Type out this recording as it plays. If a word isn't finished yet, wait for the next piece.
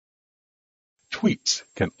Tweets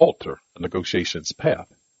can alter a negotiation's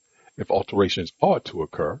path. If alterations are to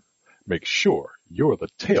occur, make sure you're the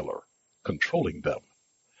tailor controlling them.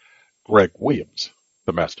 Greg Williams,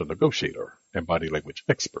 the master negotiator and body language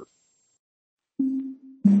expert.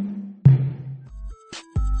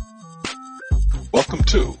 Welcome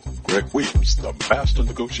to Greg Williams, the master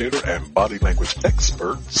negotiator and body language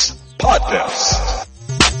expert's podcast.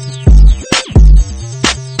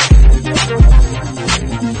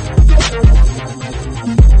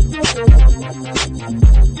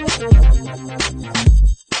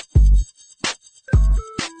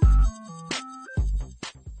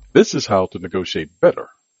 This is how to negotiate better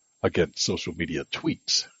against social media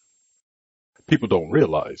tweets. People don't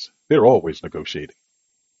realize they're always negotiating.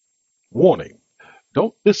 Warning,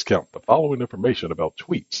 don't discount the following information about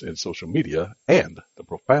tweets in social media and the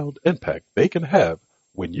profound impact they can have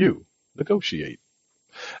when you negotiate.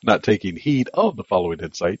 Not taking heed of the following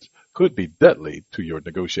insights could be deadly to your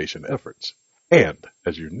negotiation efforts. And,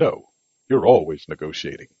 as you know, you're always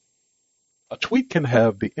negotiating. A tweet can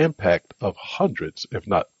have the impact of hundreds, if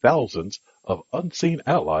not thousands, of unseen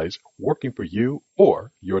allies working for you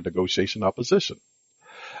or your negotiation opposition.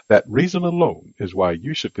 That reason alone is why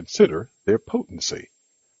you should consider their potency,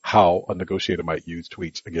 how a negotiator might use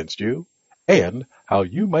tweets against you, and how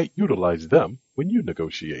you might utilize them when you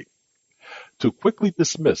negotiate. To quickly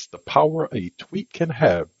dismiss the power a tweet can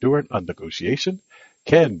have during a negotiation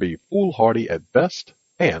can be foolhardy at best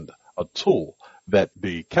and a tool that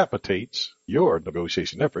decapitates your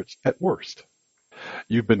negotiation efforts at worst.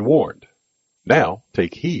 You've been warned. Now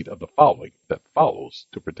take heed of the following that follows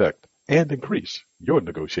to protect and increase your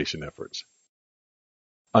negotiation efforts.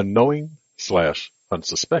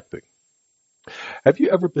 Unknowing/unsuspecting. Have you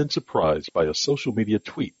ever been surprised by a social media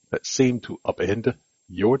tweet that seemed to upend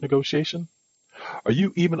your negotiation? Are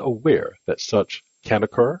you even aware that such can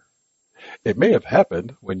occur? It may have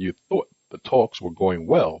happened when you thought the talks were going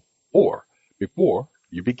well or before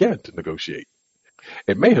you began to negotiate.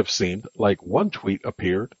 It may have seemed like one tweet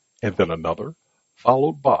appeared and then another,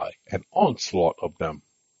 followed by an onslaught of them.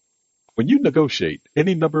 When you negotiate,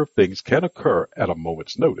 any number of things can occur at a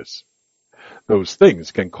moment's notice. Those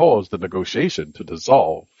things can cause the negotiation to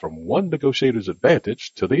dissolve from one negotiator's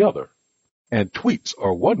advantage to the other. And tweets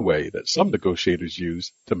are one way that some negotiators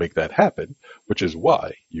use to make that happen, which is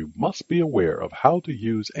why you must be aware of how to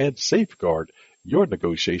use and safeguard your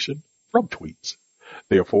negotiation from tweets.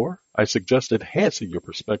 Therefore, I suggest enhancing your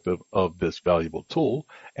perspective of this valuable tool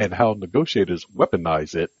and how negotiators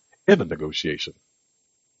weaponize it in a negotiation.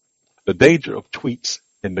 The danger of tweets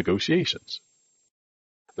in negotiations.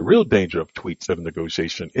 The real danger of tweets in a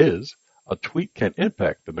negotiation is a tweet can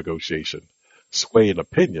impact the negotiation, swaying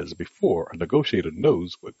opinions before a negotiator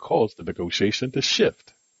knows what caused the negotiation to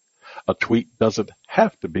shift. A tweet doesn't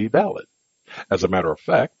have to be valid. As a matter of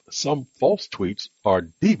fact, some false tweets are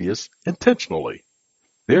devious intentionally.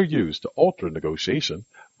 They're used to alter a negotiation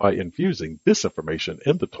by infusing disinformation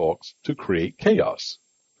in the talks to create chaos.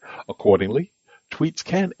 Accordingly, tweets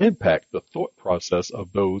can impact the thought process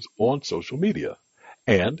of those on social media,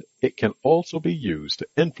 and it can also be used to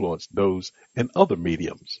influence those in other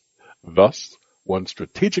mediums. Thus, one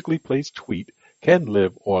strategically placed tweet can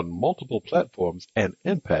live on multiple platforms and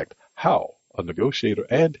impact how a negotiator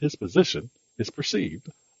and his position is perceived,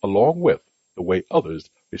 along with the way others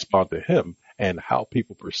respond to him and how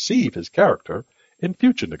people perceive his character in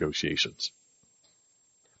future negotiations.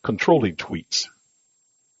 Controlling tweets.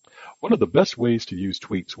 One of the best ways to use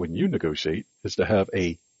tweets when you negotiate is to have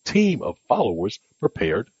a team of followers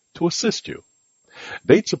prepared to assist you.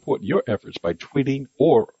 They'd support your efforts by tweeting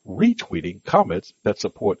or retweeting comments that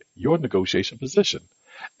support your negotiation position,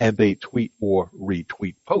 and they tweet or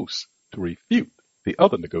retweet posts to refute the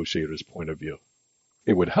other negotiator's point of view.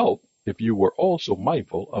 It would help if you were also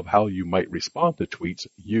mindful of how you might respond to tweets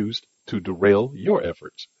used to derail your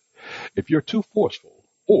efforts. If you're too forceful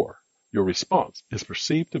or your response is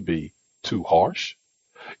perceived to be too harsh,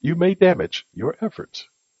 you may damage your efforts.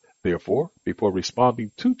 Therefore, before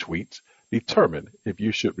responding to tweets, determine if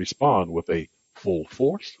you should respond with a full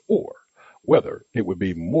force or whether it would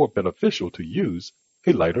be more beneficial to use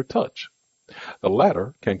a lighter touch. The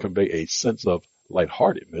latter can convey a sense of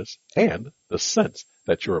lightheartedness and the sense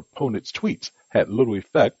that your opponent's tweets had little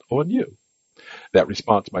effect on you. That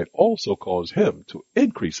response might also cause him to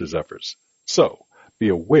increase his efforts. So be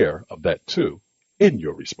aware of that too in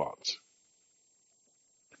your response.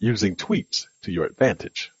 Using tweets to your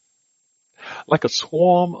advantage. Like a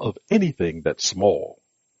swarm of anything that's small,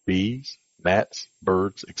 bees, gnats,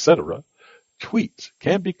 birds, etc., tweets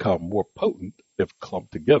can become more potent if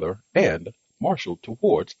clumped together and marshaled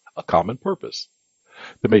towards a common purpose.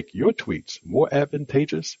 To make your tweets more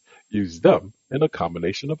advantageous, use them in a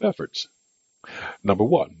combination of efforts. Number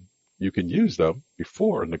one, you can use them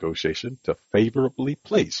before a negotiation to favorably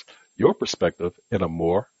place your perspective in a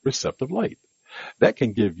more receptive light. That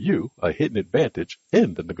can give you a hidden advantage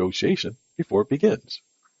in the negotiation before it begins.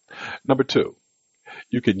 Number two,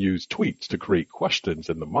 you can use tweets to create questions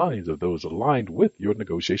in the minds of those aligned with your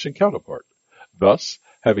negotiation counterpart, thus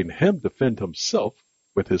having him defend himself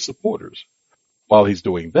with his supporters. While he's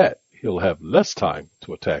doing that, he'll have less time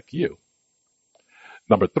to attack you.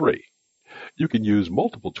 Number three, you can use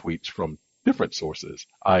multiple tweets from different sources,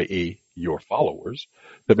 i.e. your followers,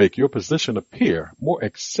 to make your position appear more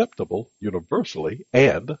acceptable universally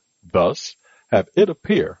and, thus, have it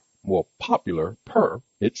appear more popular per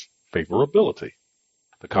its favorability.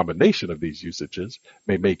 The combination of these usages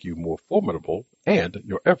may make you more formidable and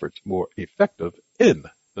your efforts more effective in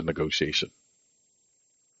the negotiation.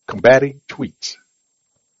 Combating tweets.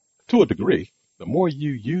 To a degree, the more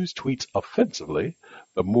you use tweets offensively,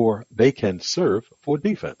 the more they can serve for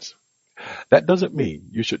defense. That doesn't mean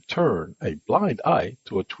you should turn a blind eye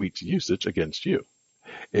to a tweet's usage against you.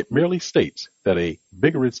 It merely states that a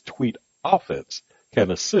vigorous tweet offense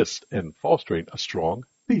can assist in fostering a strong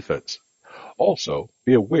defense. Also,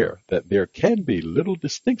 be aware that there can be little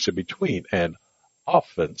distinction between an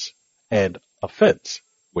offense and offense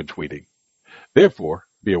when tweeting. Therefore,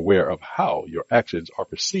 be aware of how your actions are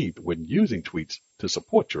perceived when using tweets to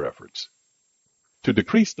support your efforts. To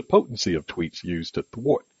decrease the potency of tweets used to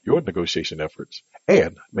thwart your negotiation efforts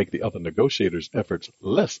and make the other negotiator's efforts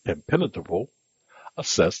less impenetrable,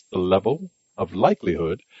 assess the level of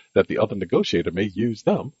likelihood that the other negotiator may use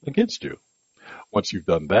them against you. Once you've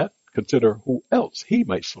done that, consider who else he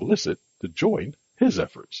might solicit to join his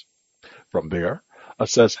efforts. From there,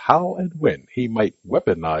 assess how and when he might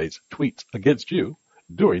weaponize tweets against you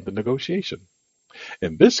during the negotiation.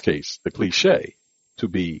 In this case, the cliche, to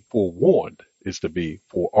be forewarned is to be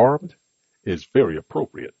forearmed, is very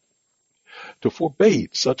appropriate. To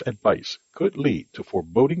forbade such advice could lead to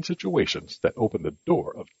foreboding situations that open the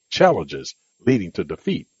door of challenges leading to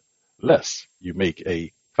defeat, lest you make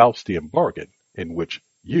a Faustian bargain in which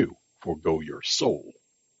you forego your soul.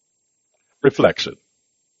 Reflection.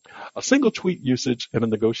 A single tweet usage in a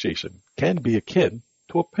negotiation can be akin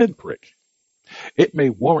to a pinprick. It may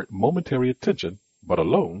warrant momentary attention, but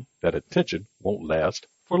alone that attention won't last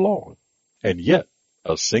for long. And yet,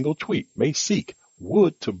 a single tweet may seek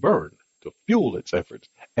wood to burn to fuel its efforts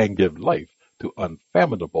and give life to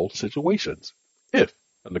unfathomable situations if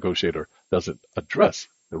a negotiator doesn't address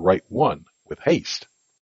the right one with haste.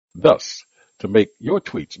 Thus, to make your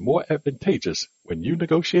tweets more advantageous when you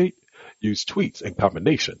negotiate, use tweets in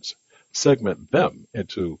combinations. Segment them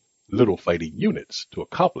into little fighting units to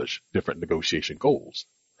accomplish different negotiation goals.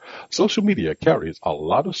 Social media carries a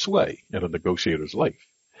lot of sway in a negotiator's life.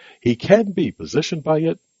 He can be positioned by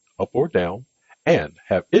it, up or down, and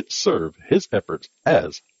have it serve his efforts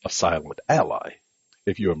as a silent ally.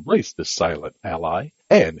 If you embrace this silent ally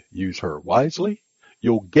and use her wisely,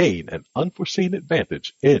 you'll gain an unforeseen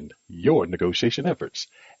advantage in your negotiation efforts,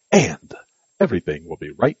 and everything will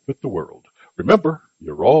be right with the world. Remember,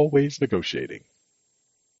 you're always negotiating.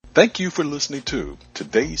 Thank you for listening to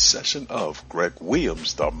today's session of Greg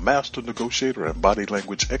Williams, the Master Negotiator and Body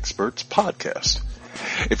Language Experts podcast.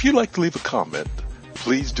 If you'd like to leave a comment,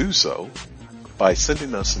 please do so by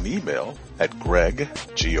sending us an email at Greg,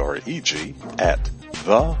 G-R-E-G, at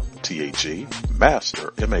the, T-H-E,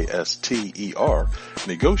 Master, M-A-S-T-E-R,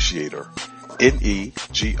 Negotiator,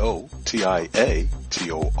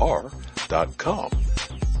 Negotiator.com.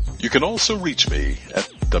 You can also reach me at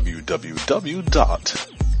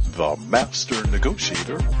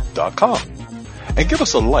www.themasternegotiator.com and give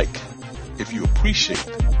us a like if you appreciate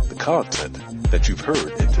the content that you've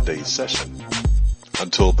heard in today's session.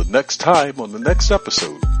 Until the next time on the next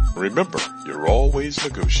episode, remember, you're always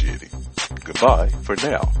negotiating. Goodbye for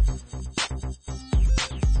now.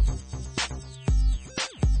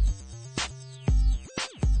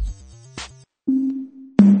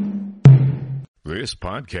 This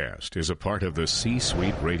podcast is a part of the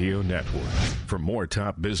C-Suite Radio Network. For more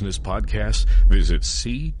top business podcasts, visit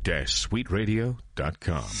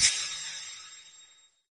c-suiteradio.com.